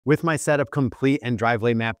With my setup complete and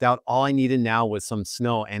driveway mapped out, all I needed now was some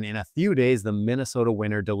snow, and in a few days, the Minnesota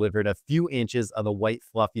winter delivered a few inches of the white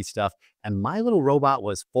fluffy stuff, and my little robot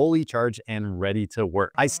was fully charged and ready to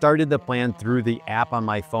work. I started the plan through the app on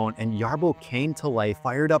my phone, and Yarbo came to life,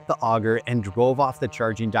 fired up the auger, and drove off the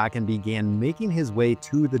charging dock and began making his way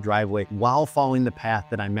to the driveway while following the path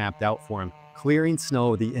that I mapped out for him, clearing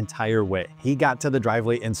snow the entire way. He got to the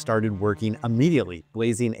driveway and started working immediately,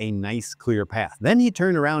 blazing a nice clear path. Then he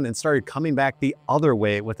turned around and started coming back the other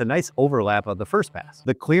way with a nice overlap of the first pass.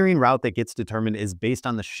 The clearing route that gets determined is based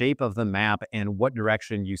on the shape of the map and what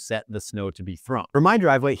direction you set the snow to be thrown. For my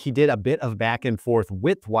driveway, he did a bit of back and forth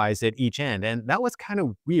width-wise at each end, and that was kind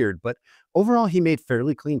of weird, but overall, he made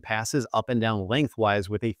fairly clean passes up and down lengthwise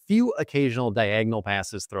with a few occasional diagonal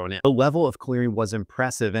passes thrown in. The level of clearing was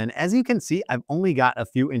impressive, and as you can see, I've only got a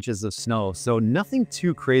few inches of snow, so nothing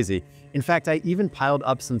too crazy. In fact, I even piled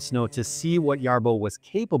up some snow to see what Yarbo was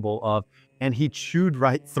capable of, and he chewed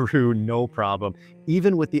right through no problem,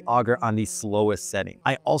 even with the auger on the slowest setting.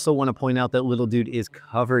 I also want to point out that little dude is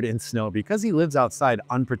covered in snow because he lives outside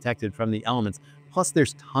unprotected from the elements. Plus,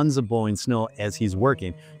 there's tons of blowing snow as he's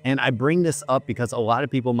working. And I bring this up because a lot of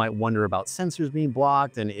people might wonder about sensors being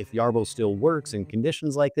blocked and if Yarbo still works in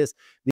conditions like this.